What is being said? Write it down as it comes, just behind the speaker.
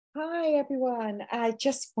Hi everyone. I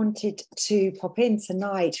just wanted to pop in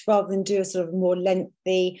tonight rather than do a sort of more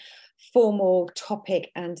lengthy, formal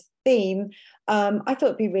topic and theme. I thought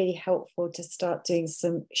it'd be really helpful to start doing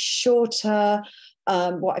some shorter,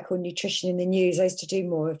 what I call nutrition in the news. I used to do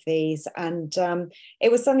more of these, and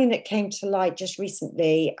it was something that came to light just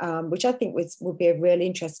recently, which I think would be of real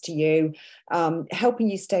interest to you, helping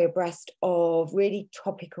you stay abreast of really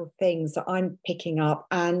topical things that I'm picking up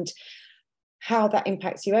and how that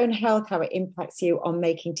impacts your own health, how it impacts you on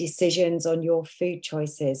making decisions on your food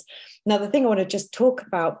choices. Now, the thing I want to just talk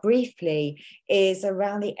about briefly is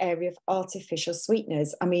around the area of artificial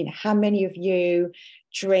sweeteners. I mean, how many of you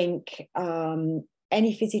drink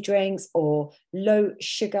any fizzy drinks or low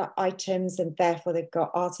sugar items, and therefore they've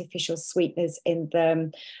got artificial sweeteners in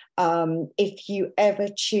them? If you ever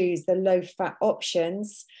choose the low fat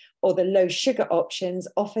options, or the low sugar options,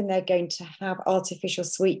 often they're going to have artificial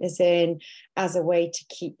sweeteners in as a way to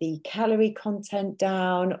keep the calorie content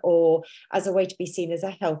down, or as a way to be seen as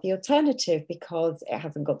a healthy alternative because it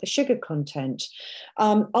hasn't got the sugar content.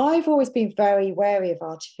 I've always been very wary of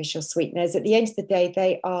artificial sweeteners. At the end of the day,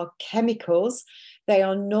 they are chemicals. They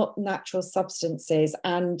are not natural substances.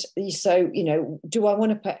 And so, do I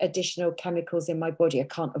want to put additional chemicals in my body? I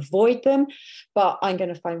can't avoid them, but I'm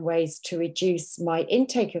going to find ways to reduce my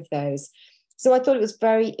intake of those. So I thought it was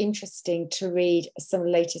very interesting to read some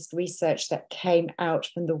latest research that came out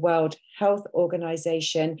from the World Health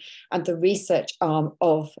Organization and the research arm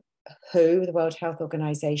of WHO, the World Health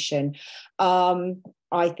Organization.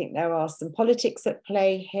 I think there are some politics at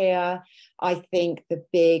play here. I think the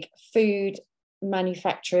big food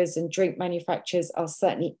manufacturers and drink manufacturers are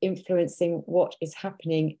certainly influencing what is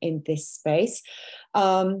happening in this space.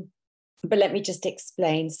 But let me just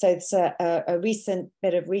explain. So it's a recent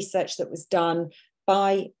bit of research that was done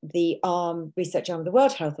by the research arm of the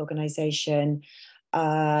World Health Organization.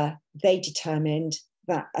 They determined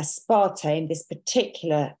that aspartame, this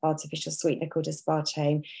particular artificial sweetener called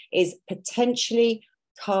aspartame, is potentially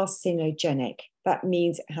carcinogenic. That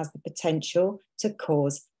means it has the potential to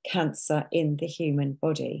cause cancer in the human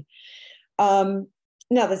body.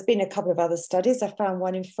 Now, there's been a couple of other studies. I found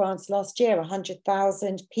one in France last year,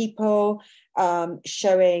 100,000 people,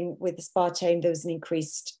 showing with aspartame there was an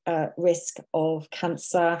increased risk of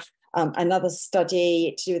cancer. Another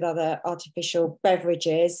study to do with other artificial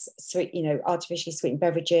beverages, artificially sweetened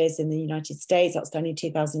beverages in the United States, that was done in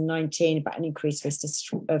 2019, about an increased risk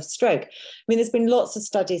of stroke. I mean, there's been lots of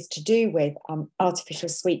studies to do with artificial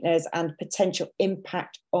sweeteners and potential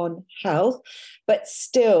impact on health, but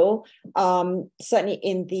still, certainly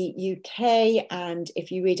in the UK, and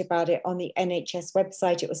if you read about it on the NHS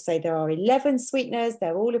website, it will say there are 11 sweeteners,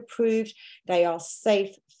 they're all approved, they are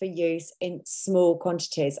safe for use in small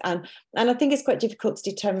quantities. And I think it's quite difficult to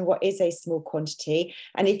determine what is a small quantity.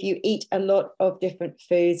 And if you eat a lot of different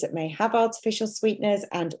foods that may have artificial sweeteners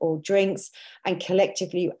and or drinks, and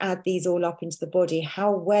collectively you add these all up into the body,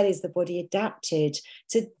 how well is the body adapted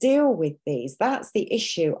to deal with these? That's the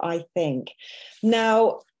issue, I think.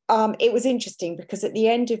 Now, it was interesting because at the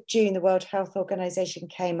end of June, the World Health Organization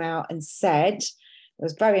came out and said, it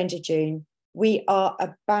was very end of June, we are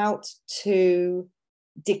about to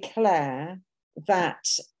declare that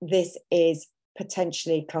this is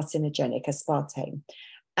potentially carcinogenic, aspartame.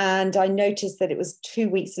 And I noticed that it was 2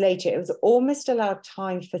 weeks later, it was almost allowed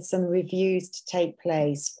time for some reviews to take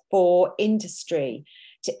place for industry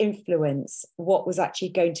to influence what was actually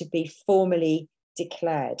going to be formally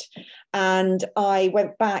declared. And I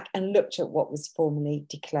went back and looked at what was formally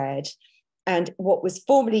declared. And what was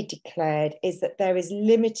formally declared is that there is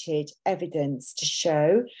limited evidence to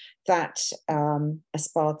show that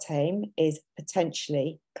aspartame is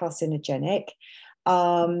potentially carcinogenic.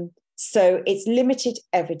 So it's limited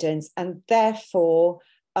evidence, and therefore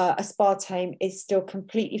aspartame is still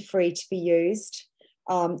completely free to be used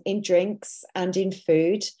in drinks and in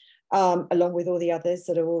food, along with all the others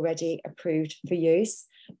that are already approved for use.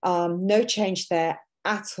 No change there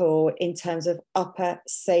at all in terms of upper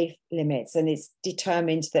safe limits, and it's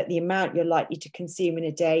determined that the amount you're likely to consume in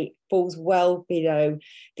a day falls well below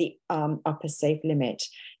the upper safe limit.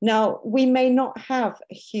 Now, we may not have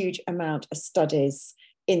a huge amount of studies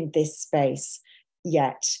in this space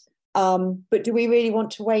yet, but do we really want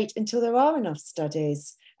to wait until there are enough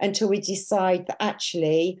studies, until we decide that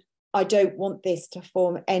actually I don't want this to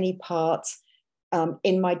form any part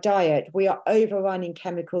in my diet? We are overrunning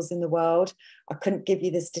chemicals in the world. I couldn't give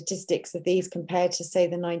you the statistics of these compared to, say,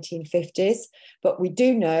 the 1950s, but we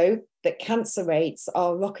do know that cancer rates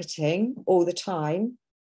are rocketing all the time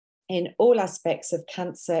in all aspects of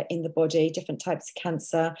cancer in the body, different types of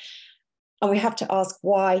cancer. And we have to ask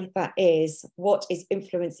why that is, what is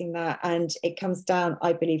influencing that. And it comes down,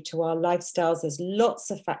 I believe, to our lifestyles. There's lots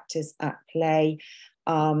of factors at play.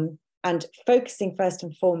 And focusing first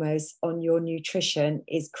and foremost on your nutrition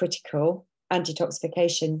is critical, and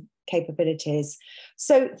detoxification capabilities.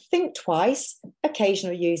 So think twice.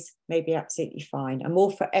 Occasional use may be absolutely fine. I'm all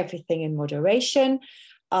for everything in moderation.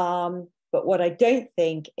 But what I don't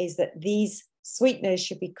think is that these sweeteners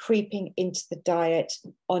should be creeping into the diet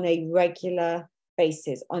on a regular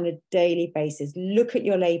basis, on a daily basis. Look at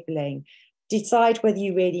your labeling. Decide whether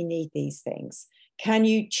you really need these things. Can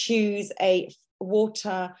you choose a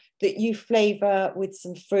water that you flavor with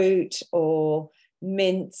some fruit or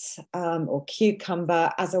mint or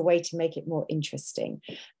cucumber as a way to make it more interesting?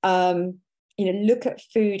 Look at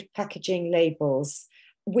food packaging labels.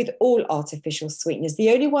 With all artificial sweeteners,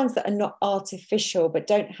 the only ones that are not artificial but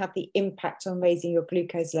don't have the impact on raising your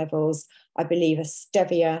glucose levels, I believe, are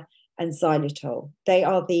stevia and xylitol. They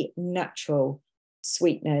are the natural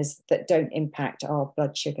sweeteners that don't impact our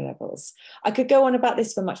blood sugar levels. I could go on about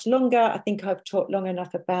this for much longer. I think I've talked long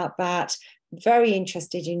enough about that. Very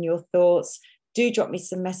interested in your thoughts. Do drop me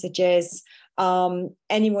some messages.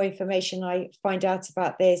 Any more information I find out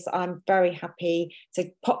about this, I'm very happy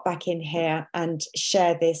to pop back in here and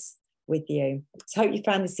share this with you. So I hope you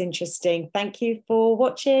found this interesting. Thank you for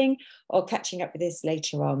watching or catching up with this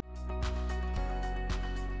later on.